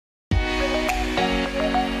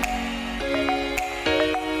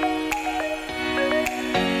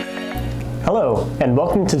and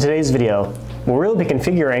welcome to today's video, where we'll be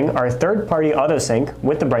configuring our third-party autosync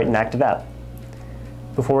with the Bryton Active app.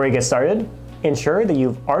 Before we get started, ensure that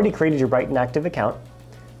you've already created your Bryton Active account,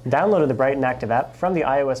 downloaded the Bryton Active app from the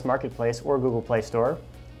iOS Marketplace or Google Play Store,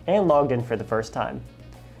 and logged in for the first time.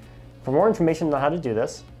 For more information on how to do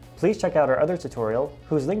this, please check out our other tutorial,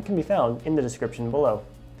 whose link can be found in the description below.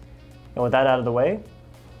 And with that out of the way,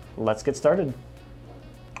 let's get started.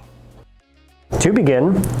 To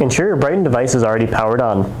begin, ensure your Bryton device is already powered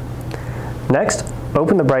on. Next,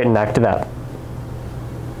 open the Bryton Active app.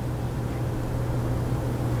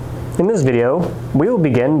 In this video, we will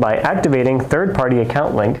begin by activating third-party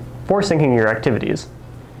account link for syncing your activities.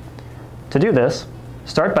 To do this,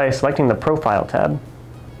 start by selecting the Profile tab.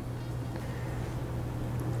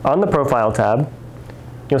 On the Profile tab,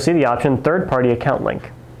 you'll see the option Third-Party Account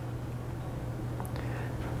Link.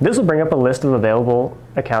 This will bring up a list of available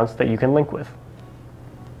accounts that you can link with.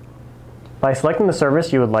 By selecting the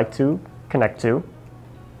service you would like to connect to,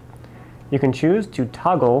 you can choose to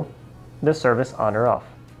toggle this service on or off.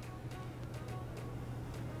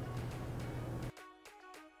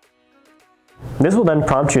 This will then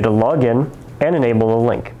prompt you to log in and enable the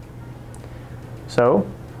link. So,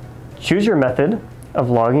 choose your method of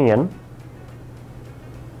logging in.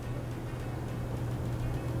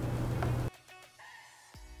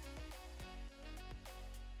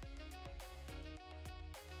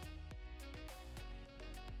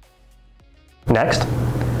 Next,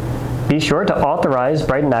 be sure to authorize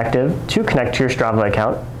Bryton Active to connect to your Strava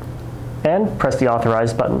account and press the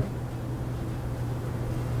Authorize button.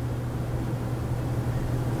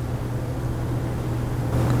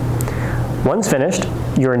 Once finished,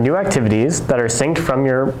 your new activities that are synced from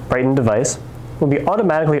your Bryton device will be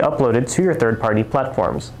automatically uploaded to your third-party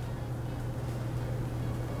platforms.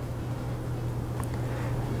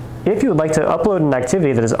 If you would like to upload an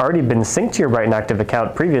activity that has already been synced to your Bryton Active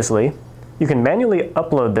account previously, you can manually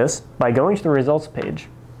upload this by going to the results page.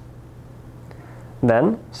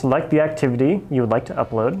 Then, select the activity you would like to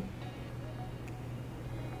upload,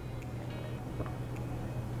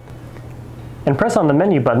 and press on the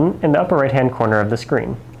menu button in the upper right-hand corner of the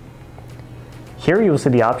screen. Here you will see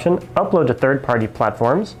the option Upload to Third-Party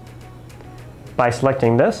Platforms. By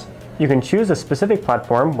selecting this, you can choose a specific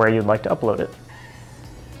platform where you'd like to upload it.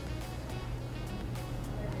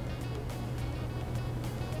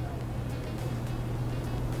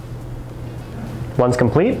 Once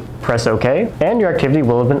complete, press OK, and your activity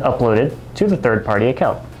will have been uploaded to the third-party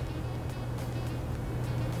account.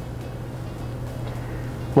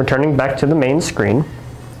 Returning back to the main screen,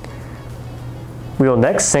 we will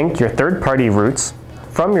next sync your third-party routes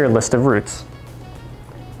from your list of routes.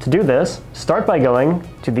 To do this, start by going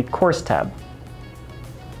to the Course tab.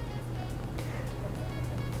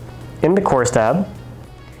 In the Course tab,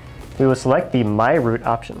 we will select the My Route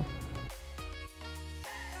option.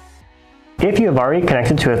 If you have already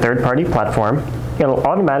connected to a third-party platform, it will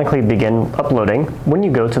automatically begin uploading when you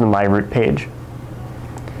go to the My Route page.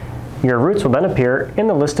 Your routes will then appear in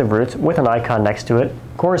the list of routes with an icon next to it,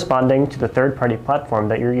 corresponding to the third-party platform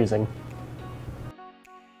that you're using.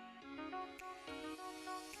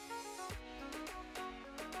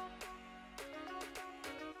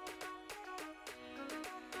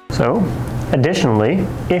 So, additionally,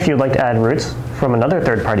 if you'd like to add routes from another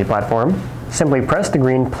third-party platform, simply press the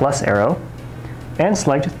green plus arrow and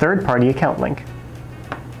select Third-Party Account Link.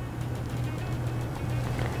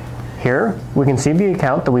 Here, we can see the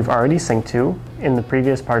account that we've already synced to in the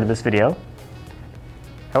previous part of this video.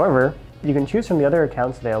 However, you can choose from the other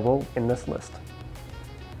accounts available in this list.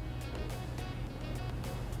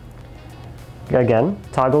 Again,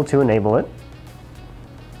 toggle to enable it.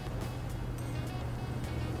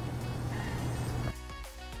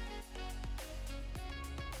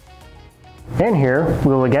 And here,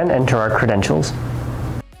 we will again enter our credentials.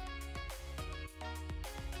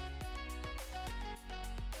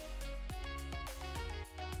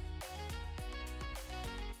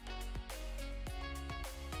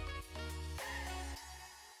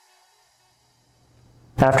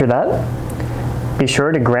 After that, be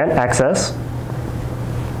sure to grant access,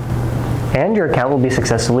 and your account will be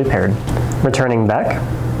successfully paired. Returning back,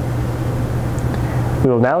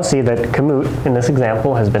 we will now see that Commute in this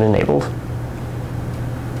example has been enabled.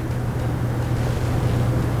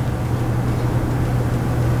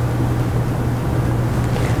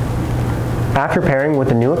 After pairing with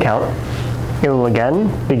the new account, it will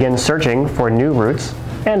again begin searching for new routes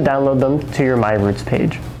and download them to your My Routes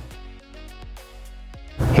page.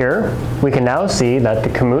 Here, we can now see that the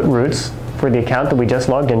commute routes for the account that we just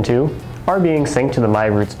logged into are being synced to the My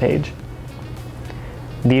Routes page.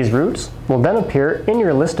 These routes will then appear in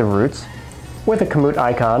your list of routes with a Komoot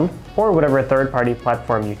icon, or whatever third-party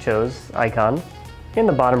platform you chose icon, in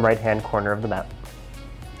the bottom right-hand corner of the map.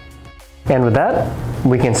 And with that,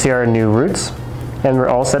 we can see our new routes, and we're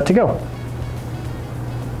all set to go.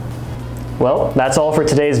 Well, that's all for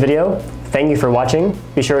today's video. Thank you for watching.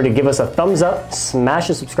 Be sure to give us a thumbs up, smash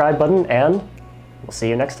the subscribe button, and we'll see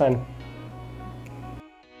you next time.